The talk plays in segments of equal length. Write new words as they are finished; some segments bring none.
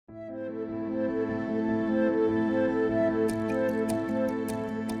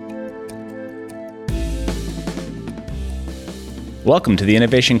Welcome to the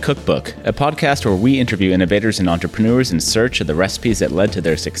Innovation Cookbook, a podcast where we interview innovators and entrepreneurs in search of the recipes that led to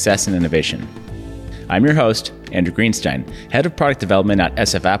their success and innovation. I'm your host, Andrew Greenstein, Head of Product Development at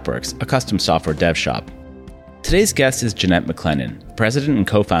SF AppWorks, a custom software dev shop. Today's guest is Jeanette McClennan, President and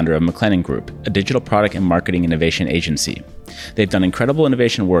co-founder of McClennan Group, a digital product and marketing innovation agency. They've done incredible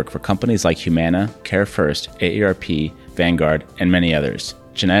innovation work for companies like Humana, CareFirst, AARP, Vanguard, and many others.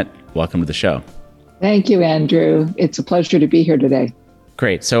 Jeanette, welcome to the show. Thank you, Andrew. It's a pleasure to be here today.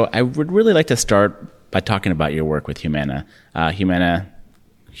 Great. So I would really like to start by talking about your work with Humana. Humana,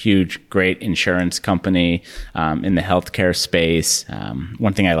 huge, great insurance company in the healthcare space.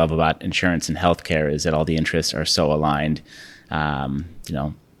 One thing I love about insurance and healthcare is that all the interests are so aligned.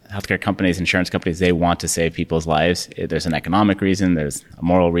 Healthcare companies, insurance companies, they want to save people's lives. There's an economic reason, there's a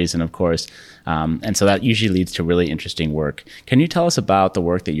moral reason, of course. And so that usually leads to really interesting work. Can you tell us about the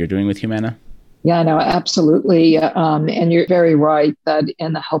work that you're doing with Humana? Yeah, no, absolutely. And you're very right that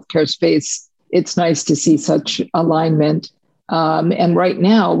in the healthcare space, it's nice to see such alignment. And right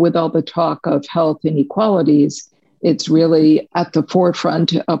now, with all the talk of health inequalities, it's really at the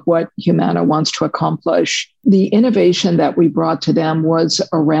forefront of what Humana wants to accomplish. The innovation that we brought to them was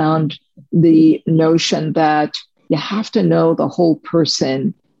around the notion that you have to know the whole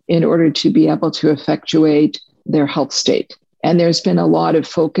person in order to be able to effectuate their health state. And there's been a lot of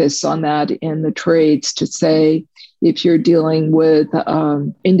focus on that in the trades to say, if you're dealing with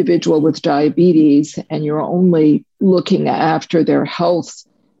an individual with diabetes and you're only looking after their health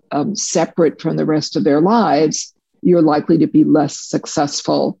separate from the rest of their lives, you're likely to be less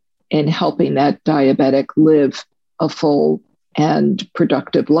successful in helping that diabetic live a full and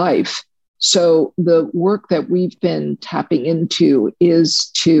productive life. So the work that we've been tapping into is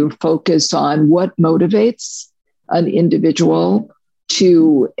to focus on what motivates an individual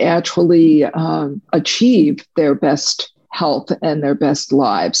to actually achieve their best health and their best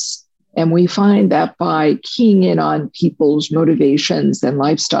lives. And we find that by keying in on people's motivations and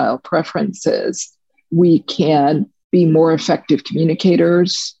lifestyle preferences, we can be more effective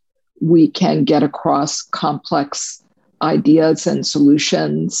communicators. We can get across complex ideas and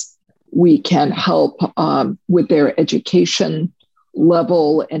solutions. We can help with their education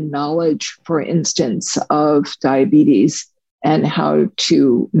level and knowledge, for instance, of diabetes and how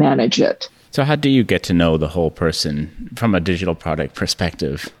to manage it. So how do you get to know the whole person from a digital product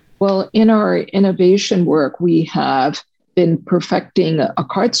perspective? Well, in our innovation work, we have been perfecting a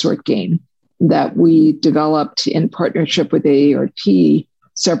card sort game that we developed in partnership with AARP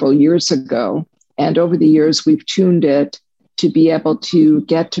several years ago. And over the years, we've tuned it to be able to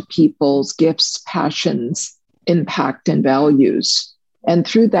get to people's gifts, passions, impact, and values. And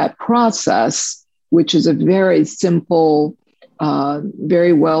through that process, which is a very simple,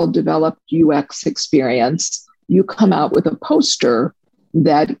 very well-developed UX experience, you come out with a poster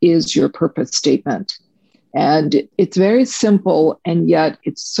that is your purpose statement. And it's very simple, and yet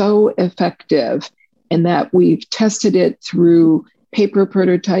it's so effective in that we've tested it through paper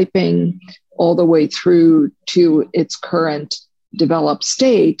prototyping all the way through to its current developed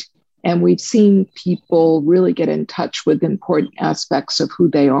state. And we've seen people really get in touch with important aspects of who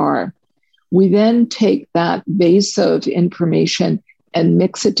they are. We then take that base of information and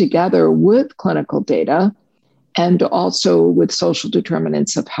mix it together with clinical data and also with social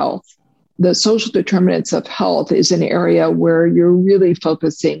determinants of health. The social determinants of health is an area where you're really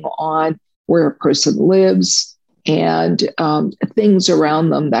focusing on where a person lives and things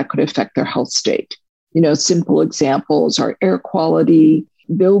around them that could affect their health state. Simple examples are air quality,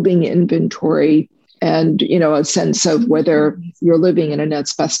 building inventory, and, a sense of whether you're living in an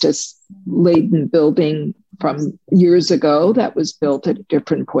asbestos-laden building from years ago that was built at a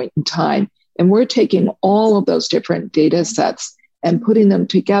different point in time. And we're taking all of those different data sets and putting them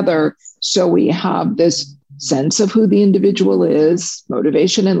together so we have this sense of who the individual is,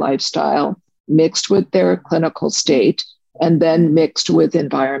 motivation and lifestyle, mixed with their clinical state, and then mixed with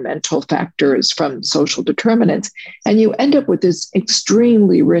environmental factors from social determinants. And you end up with this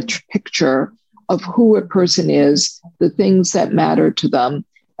extremely rich picture of who a person is, the things that matter to them,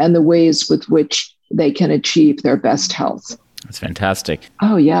 and the ways with which they can achieve their best health. That's fantastic.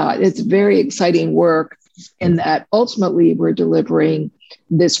 Oh, yeah. It's very exciting work in that ultimately we're delivering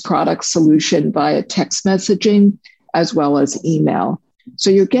this product solution via text messaging as well as email. So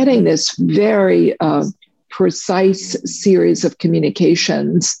you're getting this very precise series of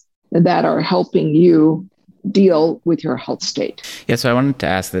communications that are helping you deal with your health state. Yeah, so I wanted to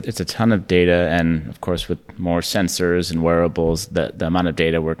ask that it's a ton of data, and of course with more sensors and wearables, the amount of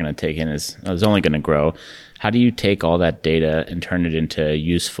data we're going to take in is only going to grow. How do you take all that data and turn it into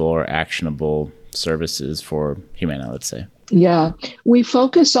useful or actionable services for Humana, let's say? Yeah, we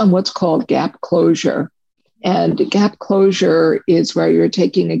focus on what's called gap closure. And gap closure is where you're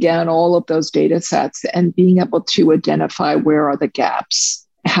taking, again, all of those data sets and being able to identify where are the gaps.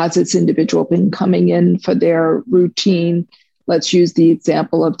 Has this individual been coming in for their routine? Let's use the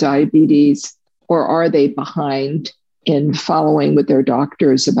example of diabetes. Or are they behind in following with their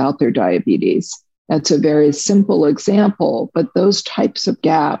doctors about their diabetes? That's a very simple example, but those types of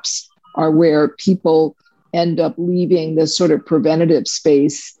gaps are where people end up leaving this sort of preventative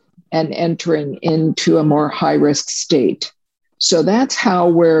space and entering into a more high-risk state. So that's how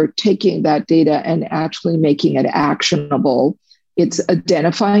we're taking that data and actually making it actionable. It's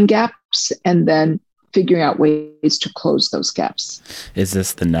identifying gaps and then figuring out ways to close those gaps. Is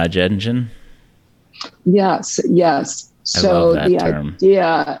this the nudge engine? Yes. So the term.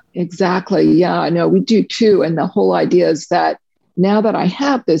 idea, exactly. Yeah, I know we do too. And the whole idea is that now that I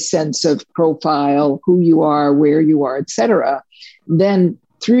have this sense of profile, who you are, where you are, et cetera, then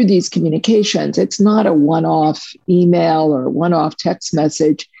through these communications, it's not a one-off email or one-off text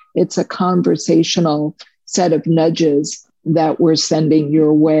message. It's a conversational set of nudges that we're sending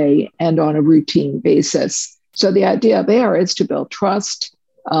your way and on a routine basis. So the idea there is to build trust,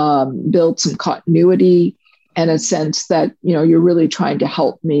 build some continuity, and a sense that, you're really trying to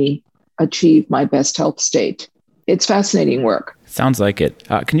help me achieve my best health state. It's fascinating work. Sounds like it.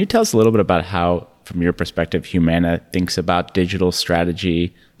 Can you tell us a little bit about how, from your perspective, Humana thinks about digital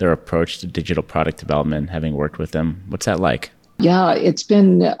strategy, their approach to digital product development, having worked with them? What's that like? Yeah, it's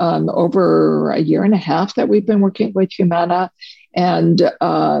been over a year and a half that we've been working with Humana. And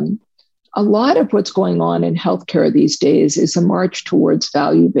a lot of what's going on in healthcare these days is a march towards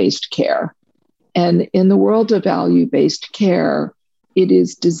value-based care. And in the world of value-based care, it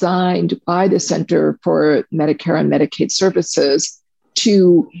is designed by the Center for Medicare and Medicaid Services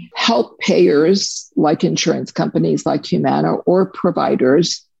to help payers like insurance companies like Humana or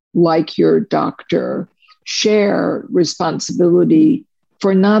providers like your doctor share responsibility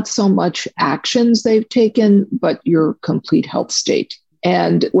for not so much actions they've taken, but your complete health state.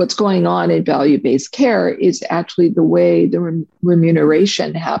 And what's going on in value-based care is actually the way the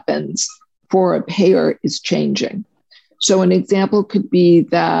remuneration happens for a payer is changing. So an example could be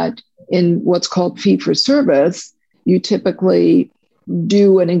that in what's called fee-for-service, you typically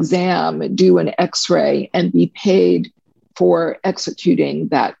do an exam, do an X-ray, and be paid for executing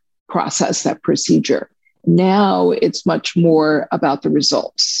that process, that procedure. Now it's much more about the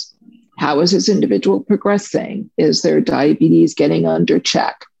results. How is this individual progressing? Is their diabetes getting under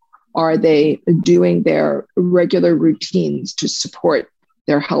check? Are they doing their regular routines to support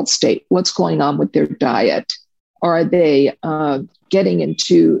their health state? What's going on with their diet? Are they getting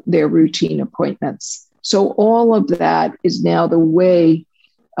into their routine appointments? So all of that is now the way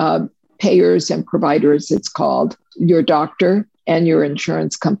payers and providers, it's called, your doctor and your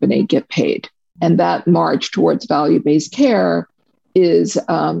insurance company get paid. And that march towards value-based care is,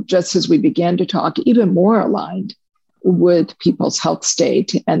 just as we began to talk, even more aligned with people's health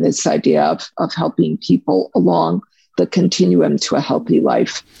state and this idea of helping people along the continuum to a healthy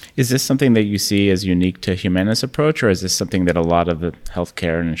life. Is this something that you see as unique to Humana's approach, or is this something that a lot of the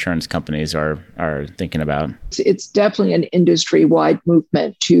healthcare and insurance companies are thinking about? It's definitely an industry-wide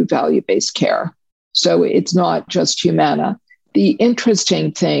movement to value-based care. So it's not just Humana. The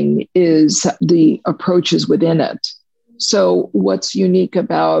interesting thing is the approaches within it. So what's unique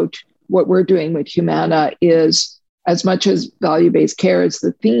about what we're doing with Humana is, as much as value-based care is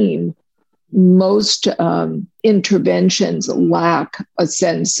the theme, most interventions lack a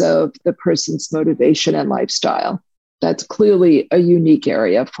sense of the person's motivation and lifestyle. That's clearly a unique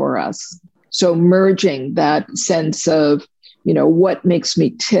area for us. So merging that sense of, what makes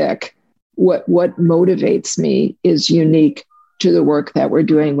me tick, what motivates me is unique to the work that we're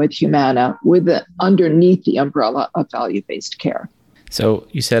doing with Humana underneath the umbrella of value-based care. So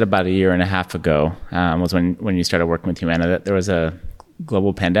you said about a year and a half ago was when you started working with Humana that there was a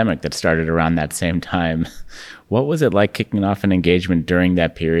global pandemic that started around that same time. What was it like kicking off an engagement during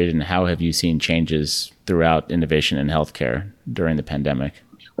that period, and how have you seen changes throughout innovation in healthcare during the pandemic?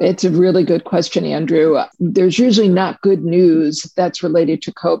 It's a really good question, Andrew. There's usually not good news that's related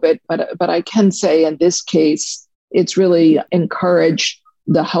to COVID, but I can say in this case, it's really encouraged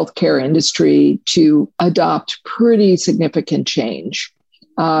the healthcare industry to adopt pretty significant change.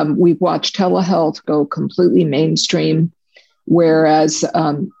 We've watched telehealth go completely mainstream, whereas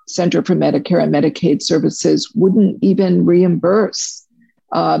Center for Medicare and Medicaid Services wouldn't even reimburse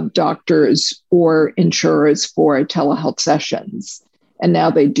doctors or insurers for telehealth sessions. And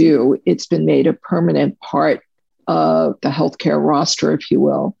now they do. It's been made a permanent part of the healthcare roster, if you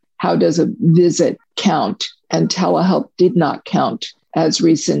will. How does a visit count and telehealth did not count as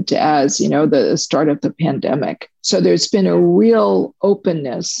recent as, the start of the pandemic. So there's been a real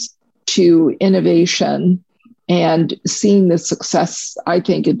openness to innovation, and seeing the success, I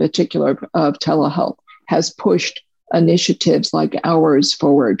think, in particular of telehealth has pushed initiatives like ours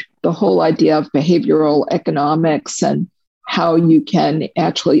forward. The whole idea of behavioral economics and how you can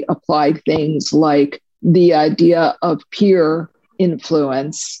actually apply things like the idea of peer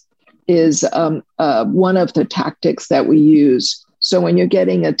influence is one of the tactics that we use. So when you're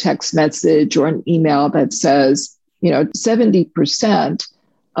getting a text message or an email that says, 70%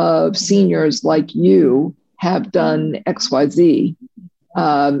 of seniors like you have done XYZ,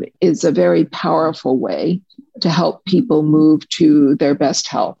 is a very powerful way to help people move to their best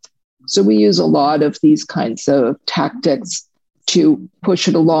health. So we use a lot of these kinds of tactics to push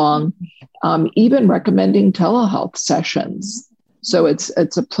it along, even recommending telehealth sessions. So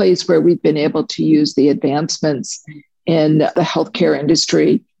it's a place where we've been able to use the advancements in the healthcare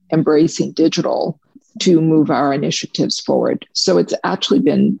industry, embracing digital, to move our initiatives forward. So it's actually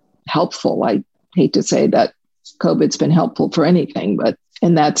been helpful. I hate to say that COVID's been helpful for anything, but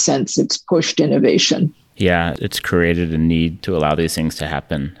in that sense, it's pushed innovation. Yeah, it's created a need to allow these things to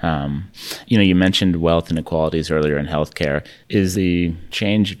happen. You mentioned wealth inequalities earlier in healthcare. Is the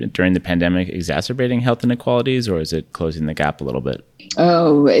change during the pandemic exacerbating health inequalities, or is it closing the gap a little bit?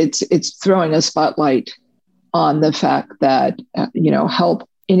 Oh, it's throwing a spotlight on the fact that, health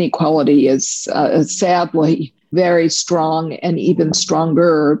inequality is sadly very strong and even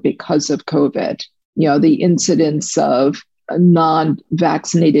stronger because of COVID. The incidence of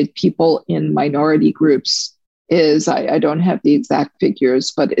non-vaccinated people in minority groups is, I don't have the exact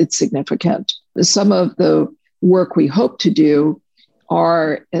figures, but it's significant. Some of the work we hope to do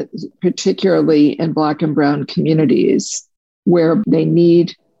are particularly in Black and Brown communities where they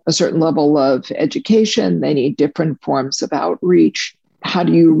need a certain level of education, they need different forms of outreach. How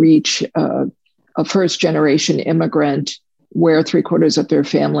do you reach a first-generation immigrant where 3/4 of their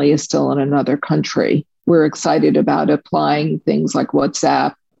family is still in another country? We're excited about applying things like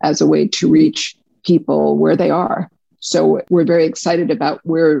WhatsApp as a way to reach people where they are. So we're very excited about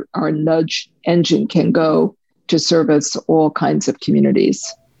where our nudge engine can go to service all kinds of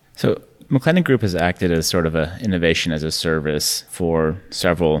communities. So McClennan Group has acted as sort of an innovation as a service for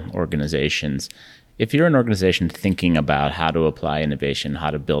several organizations. If you're an organization thinking about how to apply innovation, how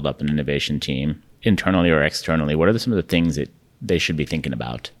to build up an innovation team internally or externally, what are some of the things that they should be thinking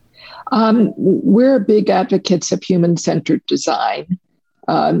about? We're big advocates of human-centered design.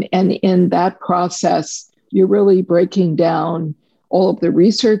 And in that process, you're really breaking down all of the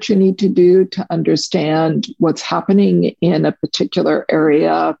research you need to do to understand what's happening in a particular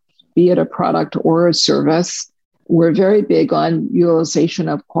area, be it a product or a service. We're very big on utilization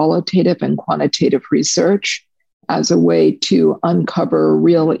of qualitative and quantitative research as a way to uncover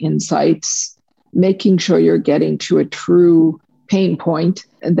real insights, making sure you're getting to a true pain point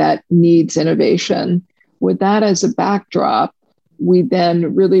that needs innovation. With that as a backdrop, we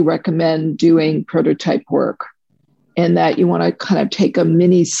then really recommend doing prototype work, in that you want to kind of take a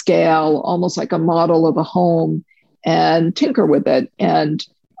mini scale, almost like a model of a home, and tinker with it and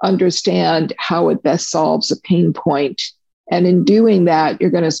understand how it best solves a pain point. And in doing that,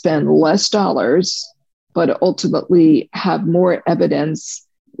 you're going to spend less dollars, but ultimately have more evidence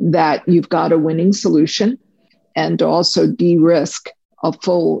that you've got a winning solution, and also de-risk a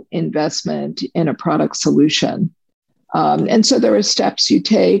full investment in a product solution. And so there are steps you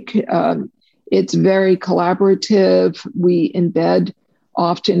take. It's very collaborative. We embed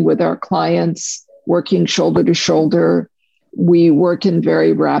often with our clients, working shoulder to shoulder. We work in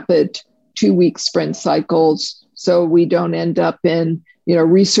very rapid 2-week sprint cycles, so we don't end up in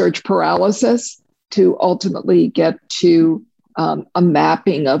research paralysis to ultimately get to a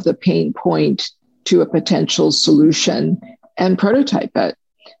mapping of the pain point to a potential solution and prototype it,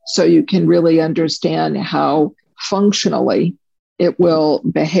 so you can really understand how functionally it will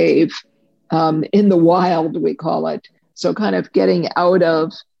behave in the wild, we call it. So kind of getting out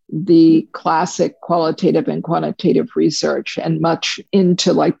of the classic qualitative and quantitative research and much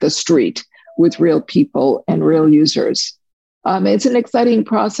into like the street with real people and real users. It's an exciting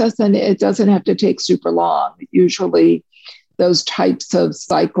process, and it doesn't have to take super long. Usually those types of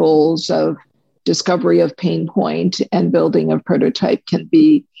cycles of discovery of pain point and building of prototype can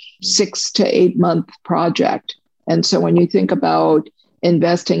be 6 to 8 month project. And so when you think about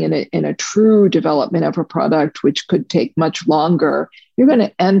investing in a true development of a product, which could take much longer, you're going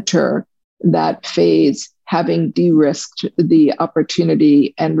to enter that phase having de-risked the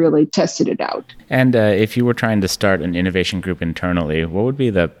opportunity and really tested it out. And if you were trying to start an innovation group internally, what would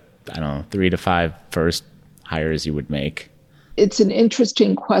be the 3 to 5 first hires you would make? It's an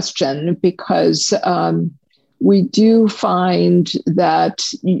interesting question because we do find that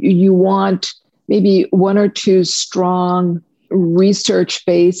you want maybe one or two strong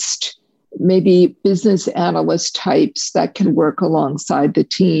research-based, maybe business analyst types that can work alongside the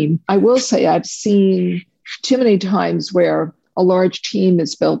team. I will say I've seen too many times where a large team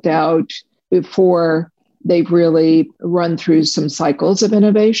is built out before they've really run through some cycles of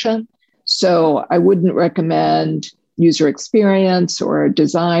innovation. So I wouldn't recommend user experience or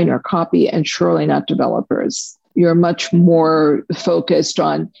design or copy, and surely not developers. You're much more focused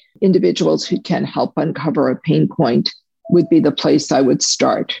on individuals who can help uncover a pain point would be the place I would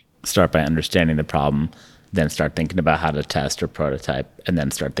start. Start by understanding the problem, then start thinking about how to test or prototype, and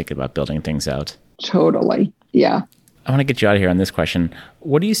then start thinking about building things out. Totally. Yeah. I want to get you out of here on this question.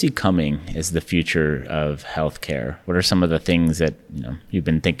 What do you see coming as the future of healthcare? What are some of the things that you've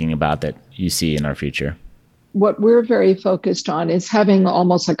been thinking about that you see in our future? What we're very focused on is having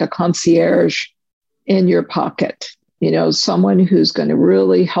almost like a concierge in your pocket, someone who's going to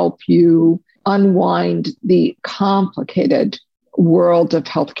really help you unwind the complicated world of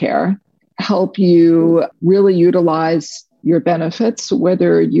healthcare, help you really utilize your benefits,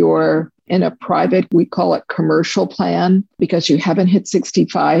 whether you're in a private, we call it commercial plan, because you haven't hit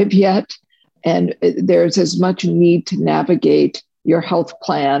 65 yet. And there's as much need to navigate your health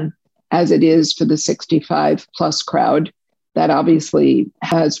plan as it is for the 65 plus crowd that obviously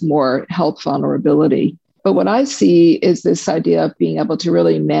has more health vulnerability. But what I see is this idea of being able to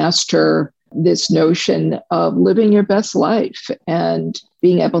really master this notion of living your best life and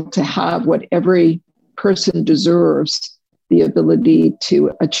being able to have what every person deserves, the ability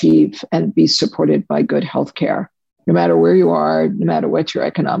to achieve and be supported by good healthcare, no matter where you are, no matter what your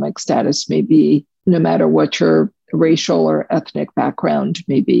economic status may be, no matter what your racial or ethnic background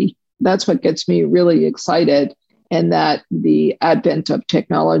may be. That's what gets me really excited, and that the advent of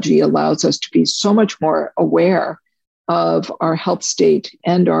technology allows us to be so much more aware of our health state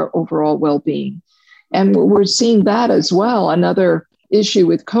and our overall well-being. And we're seeing that as well. Another issue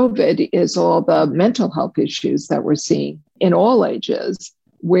with COVID is all the mental health issues that we're seeing in all ages,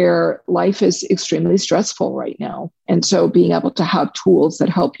 where life is extremely stressful right now. And so being able to have tools that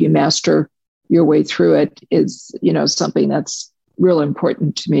help you master your way through it is, something that's real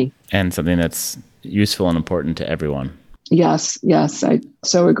important to me. And something that's useful and important to everyone. Yes, I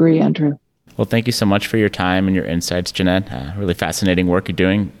so agree, Andrew. Well, thank you so much for your time and your insights, Jeanette. Really fascinating work you're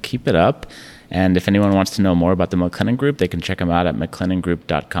doing. Keep it up. And if anyone wants to know more about the McClennan Group, they can check them out at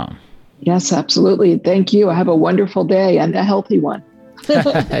McClennangroup.com. Yes, absolutely. Thank you. Have a wonderful day and a healthy one.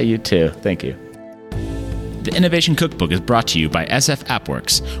 You too. Thank you. The Innovation Cookbook is brought to you by SF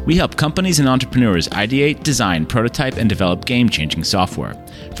AppWorks. We help companies and entrepreneurs ideate, design, prototype, and develop game-changing software.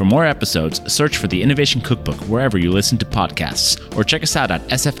 For more episodes, search for the Innovation Cookbook wherever you listen to podcasts, or check us out at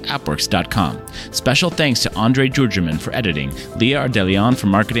sfappworks.com. Special thanks to Andre Djurgerman for editing, Leah Ardelian for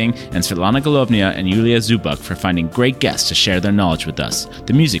marketing, and Svetlana Golovnia and Yulia Zubuk for finding great guests to share their knowledge with us.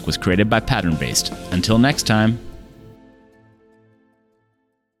 The music was created by Pattern Based. Until next time.